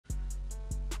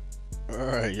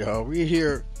Alright, y'all, we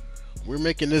here. We're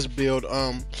making this build.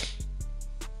 I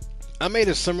made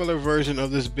a similar version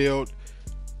of this build.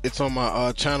 It's on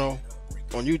my channel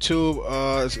on YouTube.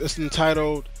 It's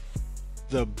entitled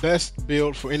 "The Best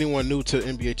Build for Anyone New to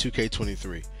NBA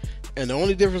 2K23." And the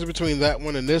only difference between that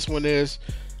one and this one is,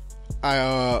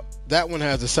 that one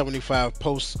has a 75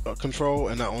 post control,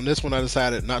 and on this one I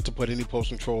decided not to put any post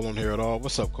control on here at all.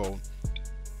 What's up, Cole?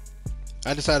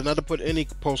 I decided not to put any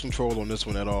post control on this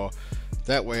one at all.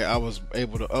 That way I was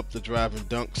able to up the drive and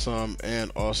dunk some,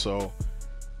 and also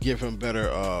give him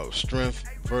better strength,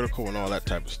 vertical, and all that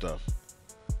type of stuff.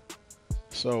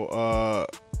 So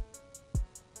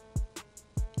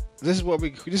this is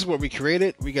what we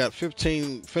created. We got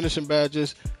 15 finishing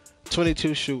badges,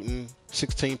 22 shooting,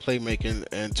 16 playmaking,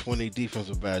 and 20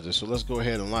 defensive badges. So let's go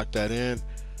ahead and lock that in.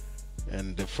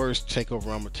 And the first takeover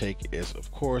I'm gonna take is,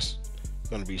 of course,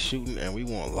 gonna be shooting, and we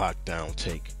want lockdown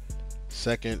take.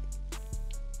 Second,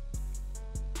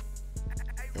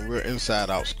 and we're inside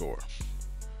out score.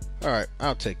 Alright,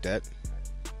 I'll take that.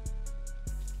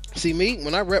 See, me,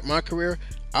 when I rep MyCareer,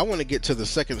 I want to get to the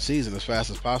second season as fast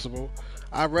as possible.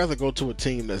 I'd rather go to a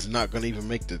team that's not going to even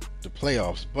make the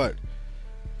playoffs, but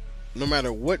no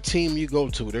matter what team you go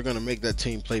to, they're going to make that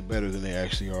team play better than they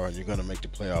actually are, and you're going to make the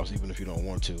playoffs even if you don't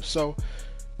want to. So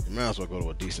you might as well go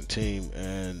to a decent team,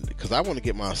 and because I want to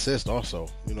get my assist also.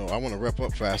 You know, I want to rep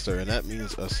up faster, and that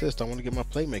means assist. I want to get my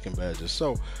playmaking badges.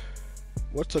 So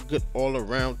what's a good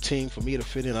all-around team for me to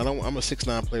fit in? I'm a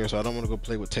 6'9" player, so I don't want to go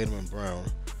play with Tatum and Brown.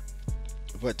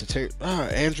 But to take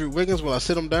Andrew Wiggins, will I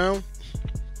sit him down?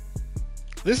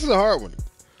 This is a hard one.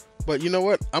 But you know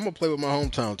what? I'm going to play with my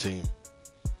hometown team.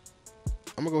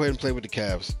 I'm going to go ahead and play with the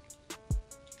Cavs.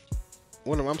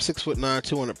 I'm 6'9",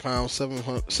 200 pounds,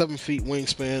 7 feet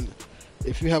wingspan.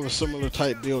 If you have a similar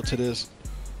type build to this,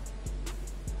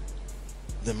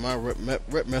 then my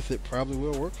rep method probably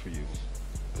will work for you.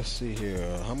 Let's see here.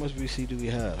 How much VC do we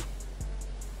have?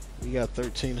 We got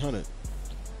 1,300.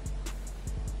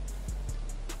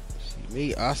 See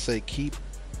me, I say keep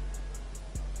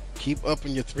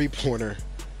upping your three-pointer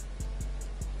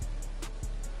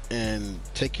and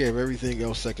take care of everything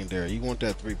else secondary. You want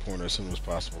that three-pointer as soon as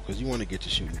possible because you want to get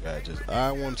your shooting badges.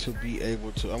 I want to be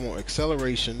able to. I want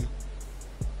acceleration,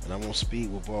 and I want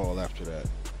speed with ball after that.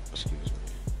 Excuse me.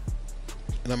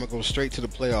 And I'm gonna go straight to the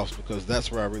playoffs because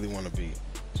that's where I really want to be.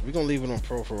 So we're gonna leave it on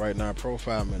pro for right now. Pro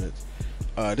 5 minutes.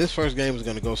 This first game is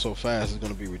gonna go so fast, it's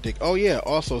gonna be ridiculous. Oh yeah,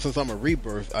 also since I'm a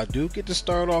rebirth, I do get to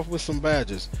start off with some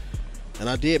badges, and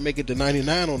I did make it to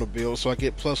 99 on the build, so I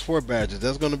get +4 badges.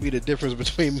 That's gonna be the difference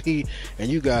between me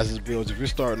and you guys' builds. If you're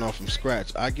starting off from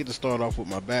scratch, I get to start off with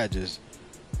my badges,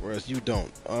 whereas you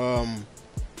don't.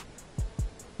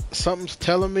 Something's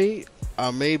telling me I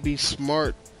may be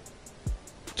smart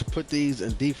to put these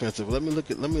in defensive. Let me look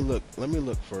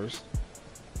first.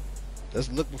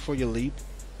 Let's look before you leap.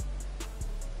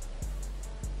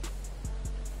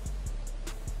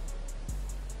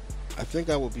 I think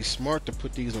I would be smart to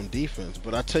put these on defense,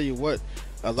 but I tell you what,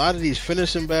 a lot of these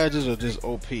finishing badges are just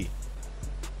OP.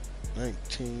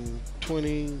 19,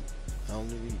 20, I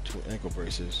only need 2 ankle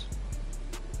braces.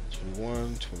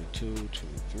 21, 22,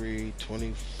 23,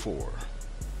 24.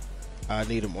 I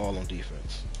need them all on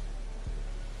defense.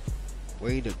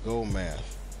 Way to go,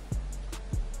 math.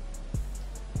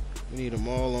 We need them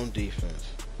all on defense.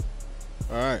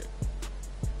 Alright.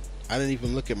 I didn't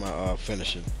even look at my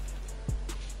finishing.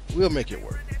 We'll make it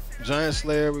work. Giant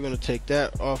Slayer, we're going to take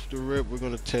that off the rip. We're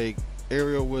going to take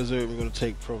Aerial Wizard. We're going to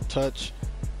take Pro Touch.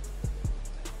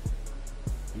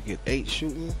 We get 8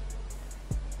 shooting.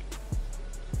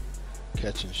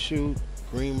 Catch and shoot.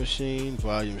 Green Machine.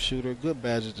 Volume Shooter. Good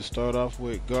badges to start off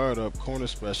with. Guard Up. Corner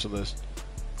Specialist.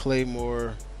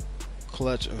 Claymore.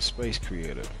 Clutch, and Space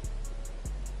Creator.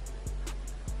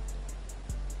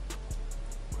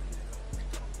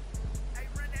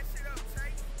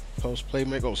 Post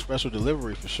playmaker, oh, special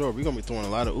delivery for sure. We're gonna be throwing a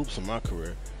lot of oops in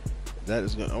MyCareer. That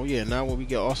is gonna. Oh yeah, now when we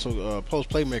get also post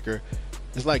playmaker,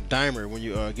 it's like Dimer when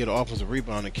you get an offensive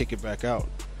rebound and kick it back out.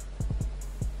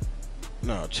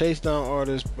 Now chase down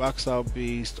artist, box out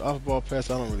beast, off ball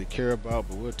pass. I don't really care about,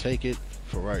 but we'll take it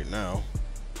for right now.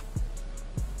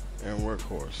 And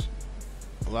workhorse.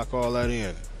 Lock all that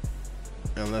in,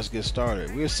 and let's get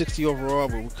started. We're 60 overall,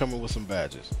 but we're coming with some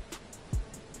badges.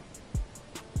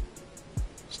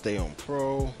 Stay on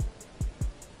pro.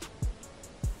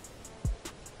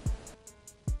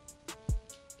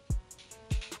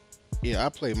 Yeah, I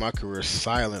play MyCareer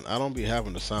silent. I don't be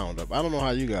having the sound up. I don't know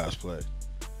how you guys play,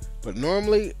 but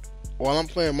normally while I'm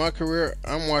playing MyCareer,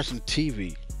 I'm watching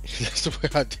TV. That's the way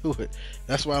I do it.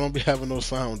 That's why I don't be having no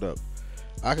sound up.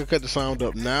 I could cut the sound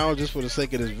up now just for the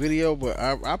sake of this video, but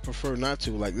I prefer not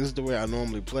to. Like, this is the way I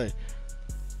normally play.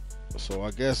 So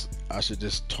I guess I should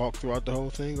just talk throughout the whole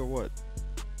thing, or what?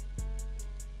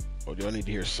 Or do I need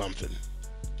to hear something?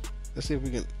 Let's see if we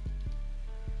can.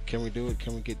 Can we do it?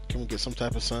 Can we get some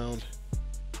type of sound?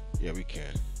 Yeah, we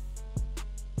can.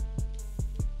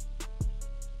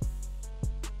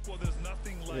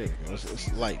 There we go.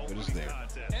 It's light, but it's there.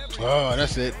 Oh,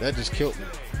 that's it. That just killed me.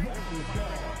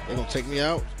 They gonna take me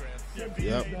out?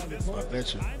 Yep, I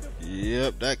bet you.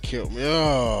 Yep, that killed me.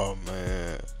 Oh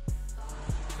man.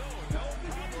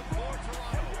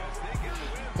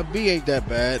 The B ain't that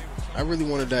bad. I really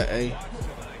wanted that A.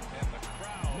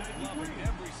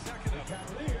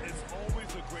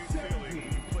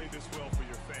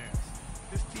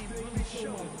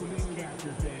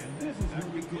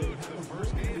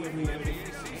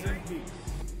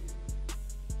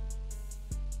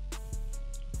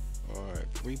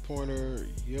 Alright, 3-pointer,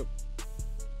 yep.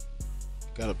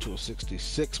 Got up to a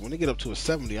 66. When they get up to a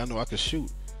 70, I know I can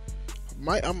shoot.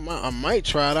 I might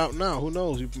try it out now. Who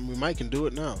knows? We might can do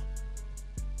it now.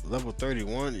 Level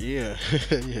 31, yeah,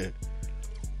 yeah.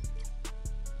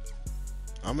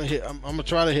 I'm gonna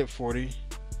try to hit 40.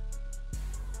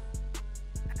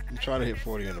 I'm gonna try to hit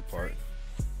 40 in the part.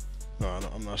 No,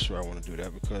 I'm not sure I want to do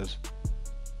that because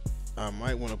I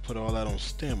might want to put all that on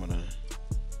stamina.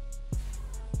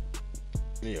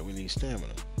 Yeah, we need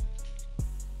stamina.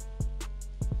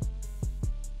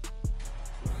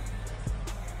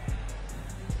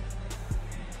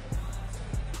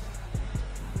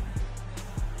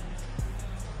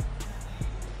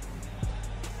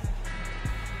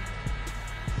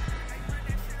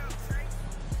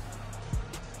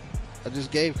 I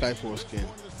just gave Kaifor a skin.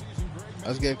 I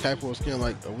just gave Kaifor a skin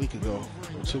like a week ago,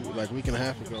 or two, like a week and a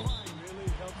half ago.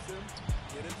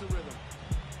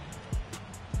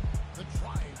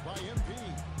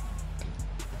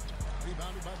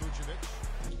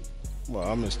 Well,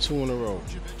 I missed 2 in a row.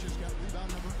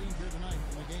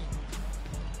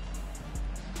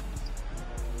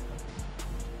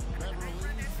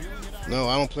 No,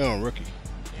 I don't play on rookie.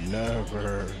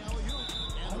 Never.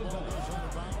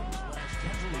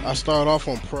 I start off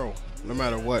on pro, no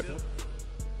matter what.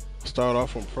 Start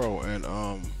off on pro, and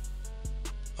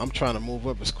I'm trying to move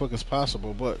up as quick as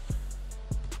possible. But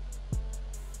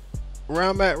where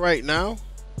I'm at right now,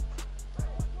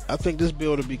 I think this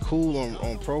build will be cool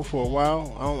on pro for a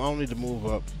while. I don't need to move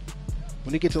up.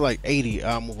 When you get to like 80,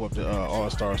 I'll move up to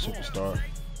all-star, superstar.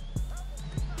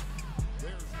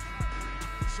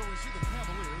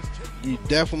 You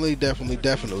definitely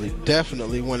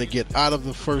want to get out of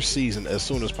the first season as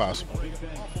soon as possible.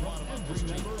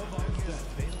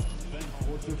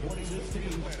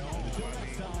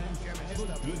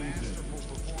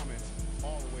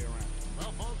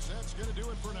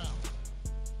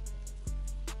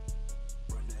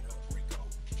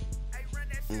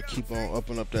 I'm gonna keep on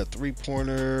upping up that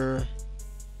 3-pointer.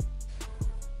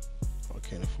 I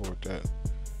can't afford that.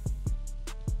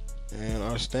 And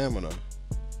our stamina.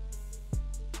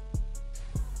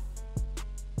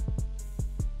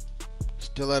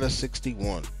 Still at a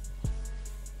 61.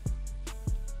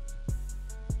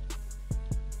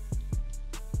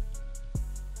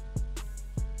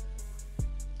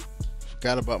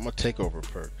 Forgot about my takeover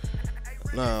perk.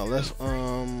 Now let's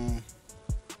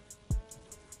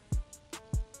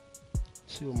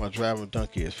see what my driving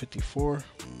donkey is. 54,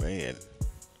 man.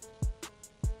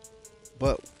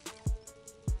 But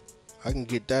I can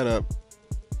get that up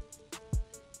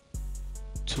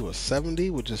to a 70,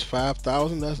 which is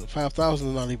 5,000. That's 5,000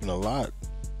 is not even a lot.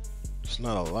 It's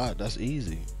not a lot. That's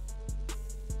easy.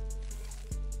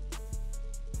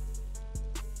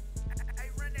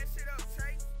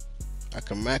 I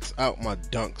can max out my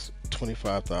dunks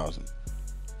 25,000.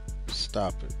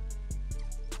 Stop it.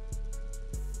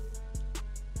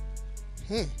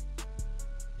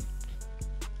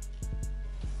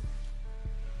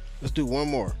 Let's do one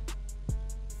more.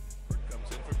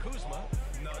 Comes in for Kuzma.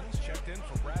 Nuns checked in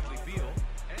for Bradley Beal,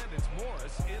 and it's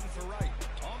Morris in for Wright.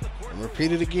 On the court. And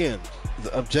repeat it again.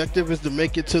 The objective is to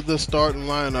make it to the starting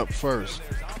lineup first.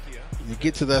 You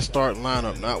get to that starting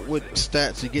lineup, not with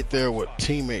stats. You get there with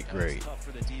teammate grade.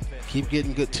 Keep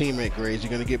getting good teammate grades.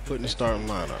 You're gonna get put in the starting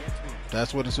lineup.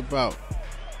 That's what it's about.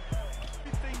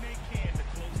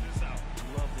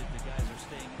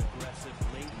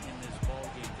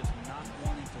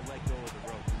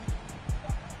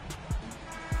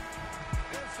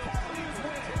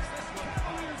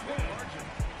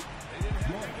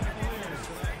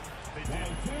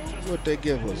 What they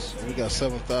give us? We got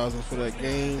 7,000 for that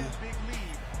game.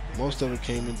 Most of it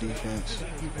came in defense.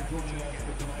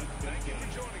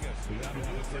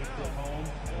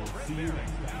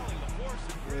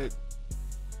 Good.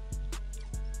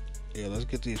 Yeah, let's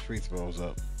get these free throws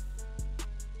up.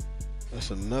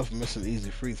 That's enough missing easy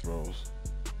free throws.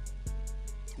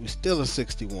 We still a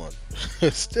 61.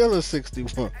 Still a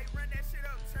 61.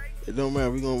 It don't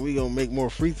matter. We gonna make more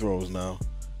free throws now.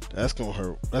 That's gonna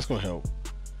hurt. That's gonna help.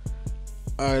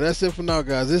 All right, that's it for now,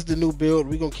 guys. This is the new build.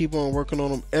 We're gonna keep on working on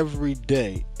them every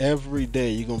day. Every day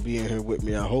you're gonna be in here with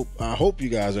me. I hope you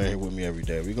guys are in here with me every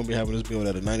day. We're gonna be having this build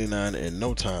at a 99 in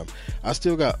no time. I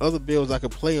still got other builds I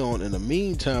could play on in the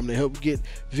meantime to help get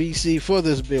VC for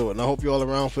this build, and I hope you all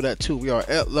around for that too. We are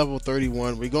at level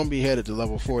 31. We're gonna be headed to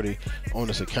level 40 on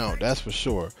this account. That's for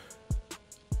sure.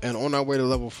 And on our way to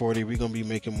level 40, we're going to be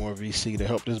making more VC to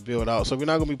help this build out. So we're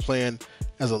not going to be playing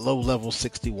as a low level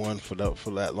 61 for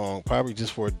that long, probably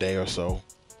just for a day or so.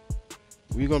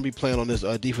 We're going to be playing on this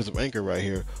defensive anchor right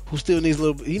here, who still needs a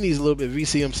little bit of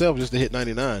VC himself just to hit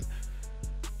 99.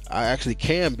 I actually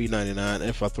can be 99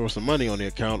 if I throw some money on the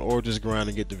account or just grind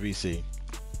and get the VC.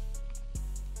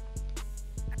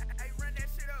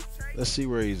 Let's see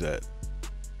where he's at.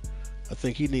 I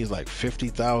think he needs like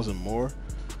 50,000 more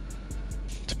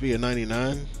to be a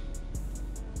 99.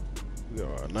 We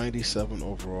are 97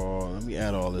 overall. Let me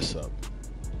add all this up.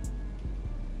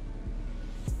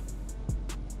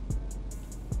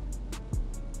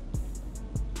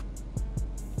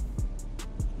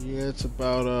 Yeah, it's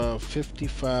about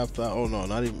 55,000. Oh no,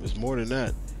 not even. It's more than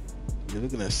that. You're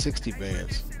looking at 60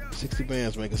 bands. 60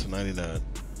 bands make us a 99.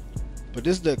 But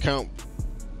this is the account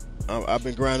I've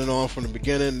been grinding on from the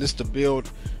beginning. This is the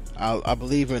build I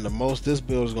believe in the most. This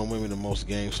build is going to win me the most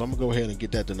games, so I'm going to go ahead and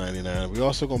get that to 99. We're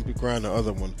also going to be grinding the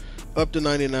other one up to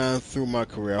 99 through my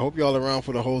career. I hope y'all around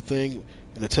for the whole thing,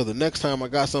 and until the next time I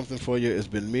got something for you, it's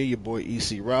been me, your boy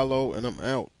EC Ralo, and I'm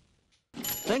out.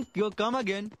 Thank you. Come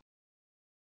again.